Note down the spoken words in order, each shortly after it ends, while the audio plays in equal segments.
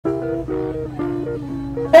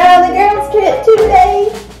get to today.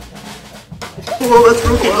 Whoa, that's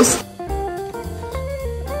real close.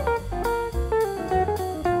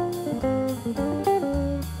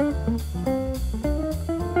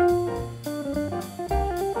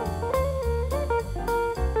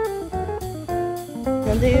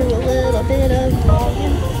 I'll do a little bit of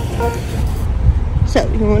vlogging. So,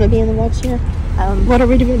 you want to be in the vlog here? What are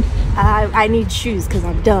we doing? I need shoes because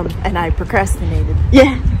I'm dumb and I procrastinated.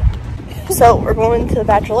 Yeah. So, we're going to the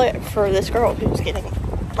Bachelorette for this girl who's getting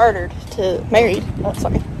married. Oh,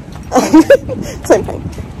 sorry. Same thing.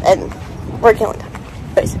 And we're killing time,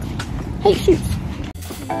 basically. Hey, shoes.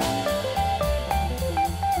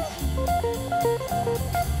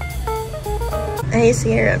 Hey,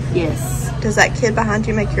 Sierra. Yes. Does that kid behind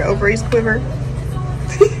you make your ovaries quiver?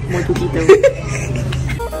 Muy poquito.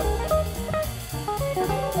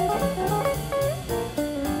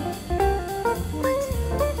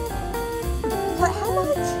 What? How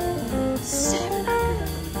much?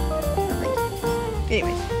 700.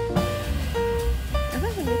 Anyways.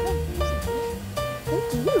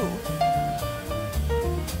 Thank you.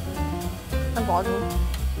 I'm vlogging.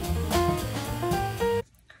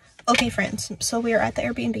 Okay, friends. So we are at the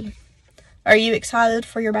Airbnb. Are you excited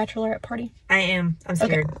for your bachelorette party? I am. I'm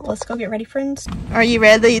scared. Okay, let's go get ready, friends. Are you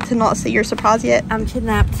ready to not see your surprise yet? I'm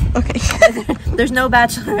kidnapped. Okay. There's no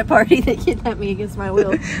bachelorette party that kidnapped me against my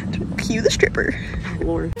will. Cue the stripper.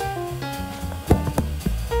 Lord.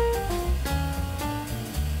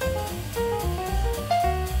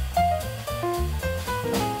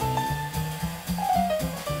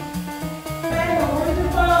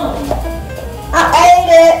 I ate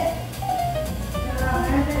it.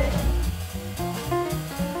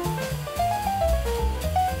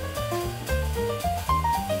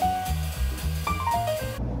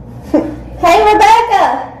 Hey,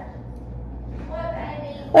 Rebecca. What,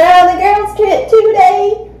 baby? We're on the girls' trip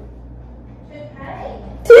today. Today?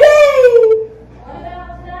 Today. What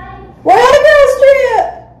about today? We're on a girls' trip.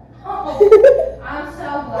 Oh, I'm so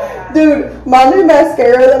glad. Dude, my new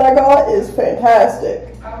mascara that I got is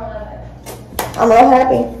fantastic. I love it. I'm real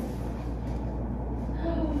happy.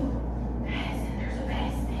 There's a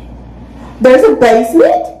basement. There's a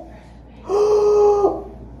basement?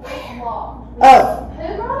 It's locked. Oh, Who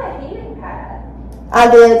brought a heating pad? I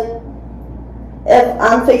did. If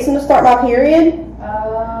I'm fixing to start my period,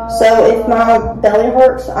 so if my belly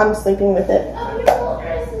hurts, I'm sleeping with it. Oh, your little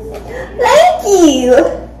dress is Thank you.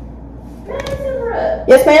 Madison Brooke.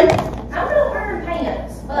 Yes, ma'am. I'm not wearing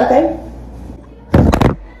pants. But Okay.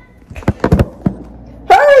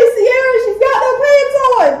 Hurry, Sierra, she's got no pants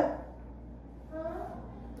on.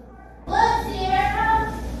 Look, Sierra.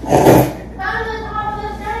 Come to the top of the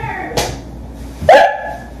stairs.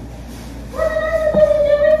 What am I supposed to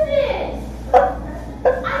do with this? I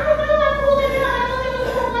don't know. I pulled it out. I thought it was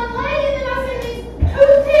for one leg, and then I see these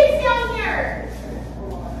toothpicks down here.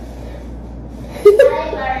 I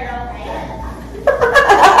learned all that.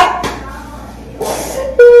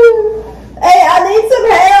 Hey, I need some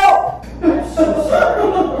help.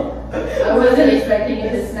 I wasn't expecting you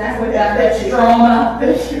to snap with that much drama.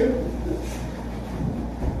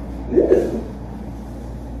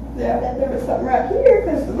 Yeah, I bet there was something right here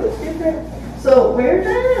because it looks different. So where's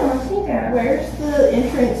where's the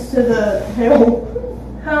entrance to the hell?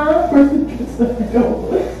 Huh? Where's the entrance to the hell?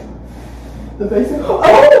 The basement?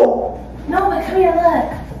 Oh! No, but come here,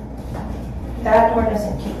 look. That door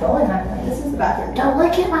doesn't keep going that way. This is the bathroom. Don't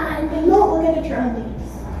look at my undies. Don't look at your undies.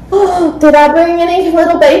 Did I bring any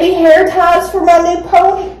little baby hair ties for my new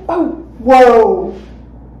pony? Oh, whoa.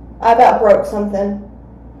 I about broke something.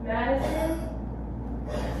 Madison?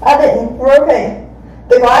 I didn't. We're okay.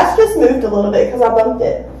 The glass just moved a little bit because I bumped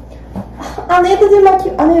it. I need to do I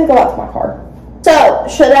need to go out to my car. So,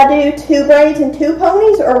 should I do 2 braids and 2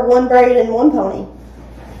 ponies or 1 braid and 1 pony?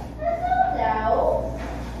 No.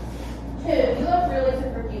 2. You look really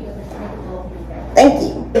super cute with this pink little hair. Thank you.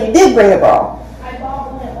 You did bring a bra. I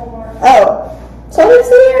bought one at Walmart. Oh. So did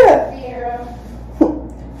Sierra. Sierra.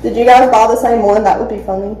 Did you guys buy the same one? That would be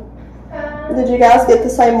funny. Did you guys get the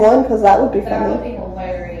same one? Because that would be That would funny. be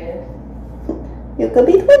hilarious. You could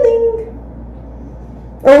be twinning.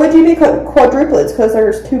 Or would you be quadruplets because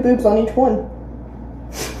there's 2 boobs on each one?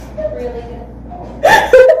 Really good.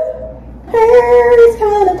 Hair is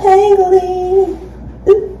kind of tangly.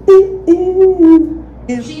 Ooh, ooh, ooh.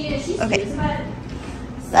 She's Okay. cute, but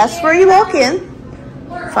That's where you walk in.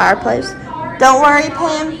 Fireplace. Don't worry,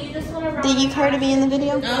 Pam. you just want to Do you care to be in the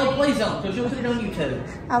video? No, please don't, because you'll put it on YouTube.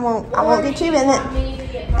 I won't get you in it.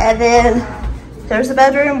 And then there's the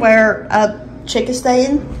bedroom where a chick is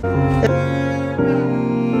staying.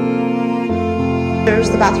 There's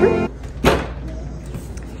the bathroom.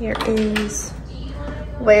 here is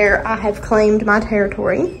where I have claimed my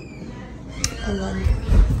territory. And then,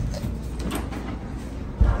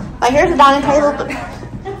 here's the dining table,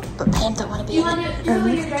 but Pam don't want to be in it. You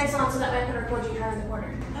put your dress on so that I can record you guys in the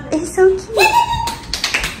corner. It's so cute.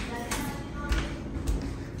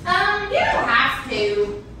 You don't have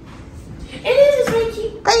to. It is really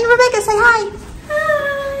cute. Hey, Rebecca, say hi.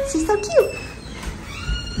 Hi. She's so cute.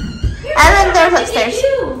 And then there's upstairs.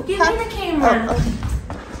 Give me the camera. Oh, okay.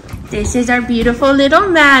 This is our beautiful little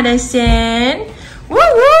Madison. Woo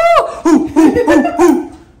woo!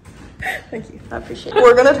 Thank you. I appreciate it.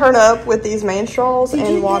 We're gonna turn up with these main straws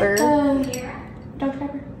and water. Dr.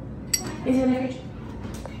 Pepper. Is it in the fridge?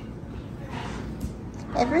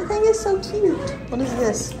 Everything is so cute. What is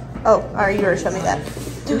this? Oh, alright, you already showed me that.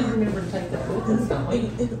 Remember to take that with us.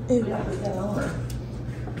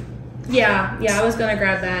 Yeah, I was gonna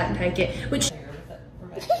grab that and take it. Which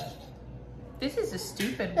this is a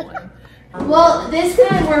stupid one. Well, this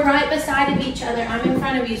time we're right beside of each other. I'm in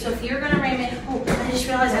front of you, so if you're gonna ram it, oh, I just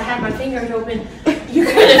realized I had my fingers open. You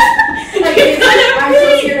could have. I'm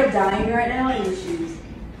so scared of dying right now in these shoes.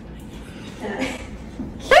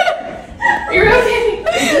 You're okay.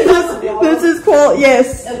 This is cool.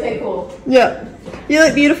 Yes. Okay, cool. Yeah. You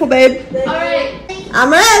look beautiful, babe. All right.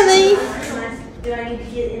 I'm ready. Do I need to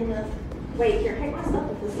get in the... Wait, here, take my stuff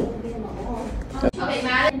with this. It'll be in my wall. Okay,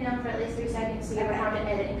 Madden down for at least 3 seconds so you have time to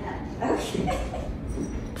edit and cut. Okay.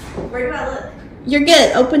 Where do I look? You're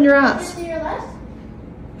good. Open your eyes. To your left.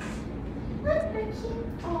 Look, they're cute.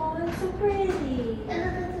 Oh, that's so pretty. And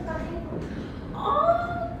then the table.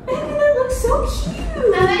 Oh, baby, that looks so cute.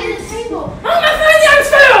 I'm at the table. Oh, my Funyuns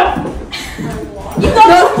fell! You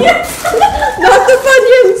No. Not the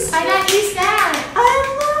Funyuns. I got you stacked. I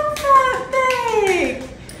love that bag.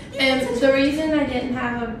 And the reason I didn't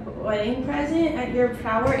have a wedding present at your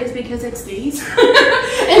flower is because it's these. And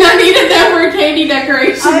I needed that for a candy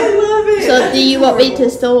decoration. I love it. So That's do you want me to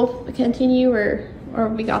adorable. still continue or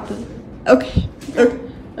we got the... Okay.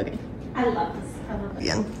 Okay. I love this. I love this.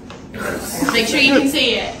 Yeah. Make sure you can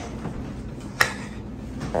see it.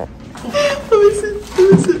 Let me see.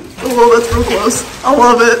 Oh, that's real close. I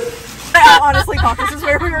love it. I honestly thought this is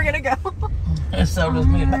where we were gonna go. And so does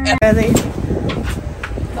me. Ready?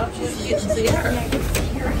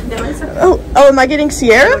 Oh, am I getting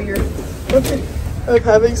Sierra? Okay. I'm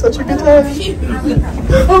having such a good time.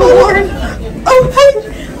 Oh, Lord. Oh, hey.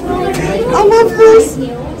 I love this.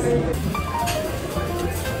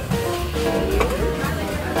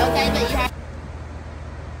 Okay, but you have.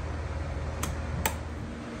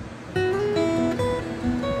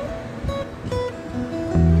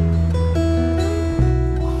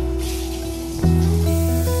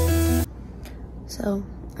 So,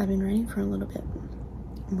 I've been waiting for a little bit.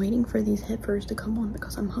 I'm waiting for these headphones to come on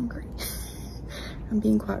because I'm hungry. I'm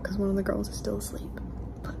being quiet because one of the girls is still asleep.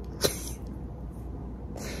 But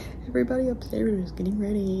everybody upstairs is getting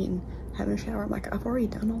ready and having a shower. I'm like, I've already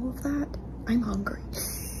done all of that. I'm hungry.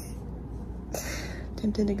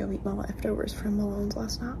 Tempted to go eat my leftovers from Malone's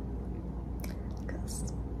last night.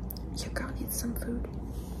 Because your girl needs some food.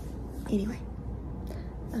 Anyway,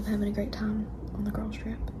 I'm having a great time on the girls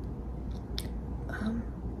trip.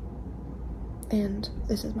 And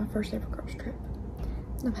this is my first ever girls trip.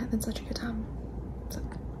 And I'm having such a good time. So,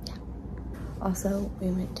 yeah. Also, we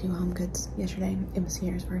went to Home Goods yesterday. It was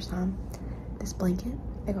Sierra's first time. This blanket,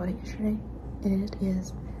 I got it yesterday. And it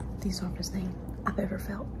is the softest thing I've ever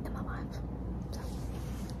felt in my life. So.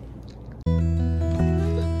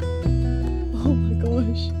 Oh my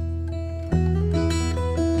gosh.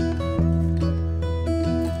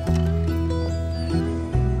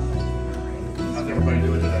 How's everybody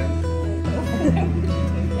doing today?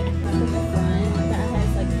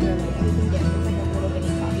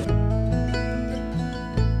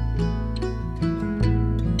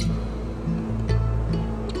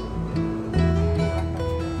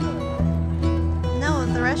 No,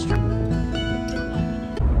 the restaurant.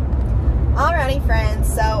 Alrighty,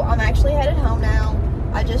 friends. So I'm actually headed home now.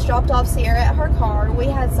 I just dropped off Sierra at her car. We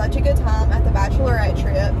had such a good time at the Bachelorette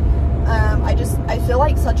trip. I feel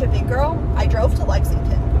like such a big girl. I drove to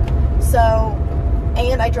Lexington.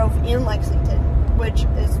 And I drove in Lexington, which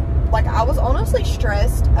is like, I was honestly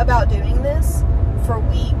stressed about doing this for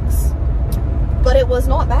weeks, but it was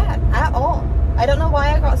not bad at all. I don't know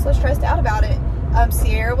why I got so stressed out about it.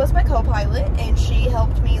 Sierra was my co-pilot and she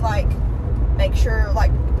helped me like make sure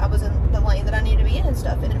like I was in the lane that I needed to be in and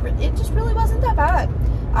stuff, and it just really wasn't that bad.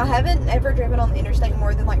 I haven't ever driven on the interstate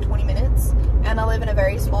more than like 20 minutes, and I live in a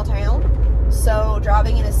very small town, so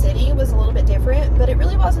driving in a city was a little bit different, but it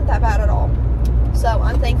really wasn't that bad at all. So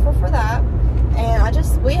I'm thankful for that.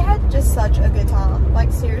 And we had just such a good time.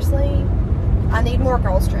 Like, seriously, I need more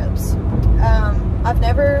girls trips. I've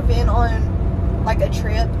never been on like a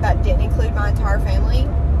trip that didn't include my entire family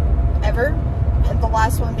ever, and the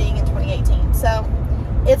last one being in 2018. So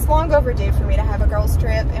it's long overdue for me to have a girls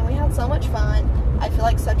trip, and we had so much fun. I feel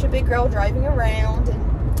like such a big girl driving around,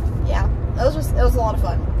 and yeah, it was a lot of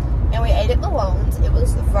fun. And we ate at Malone's. It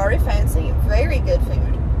was very fancy, very good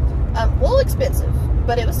food. A little expensive,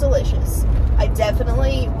 but it was delicious. I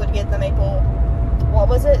definitely would get the maple, what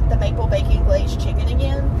was it? The maple bacon glazed chicken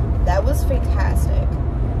again. That was fantastic.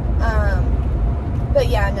 But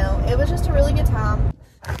yeah, no, it was just a really good time.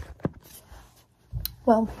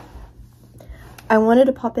 Well, I wanted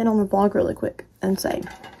to pop in on the vlog really quick and say,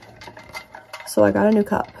 so I got a new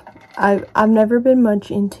cup. I've never been much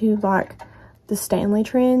into like the Stanley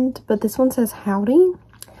trend, but this one says Howdy,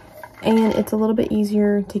 and it's a little bit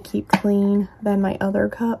easier to keep clean than my other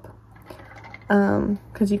cup,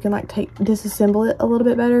 because you can like disassemble it a little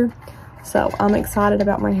bit better. So I'm excited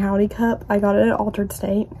about my Howdy cup. I got it at Altered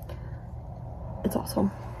State. It's awesome.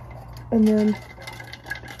 And then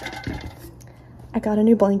I got a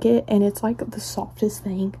new blanket, and it's like the softest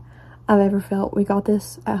thing I've ever felt. We got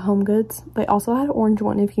this at Home Goods. They also had an orange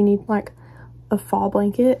one if you need like a fall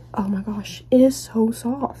blanket. Oh my gosh, it is so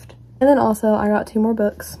soft. And then also I got 2 more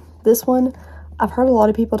books. This one, I've heard a lot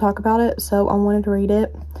of people talk about it, so I wanted to read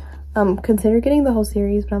it. Consider getting the whole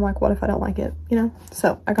series, but I'm like, what if I don't like it, you know?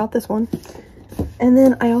 So I got this one. And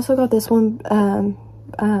then I also got this one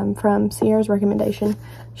from Sierra's recommendation.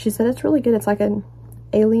 She said it's really good. It's like an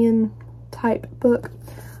alien type book,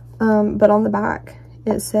 but on the back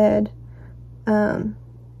it said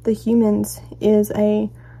The Humans is a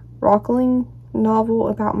rockling novel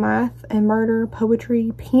about math and murder,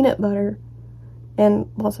 poetry, peanut butter, and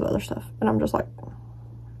lots of other stuff. And I'm just like,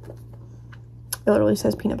 it literally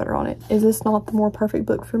says peanut butter on it. Is this not the more perfect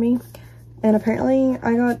book for me? And apparently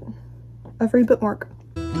I got a free bookmark.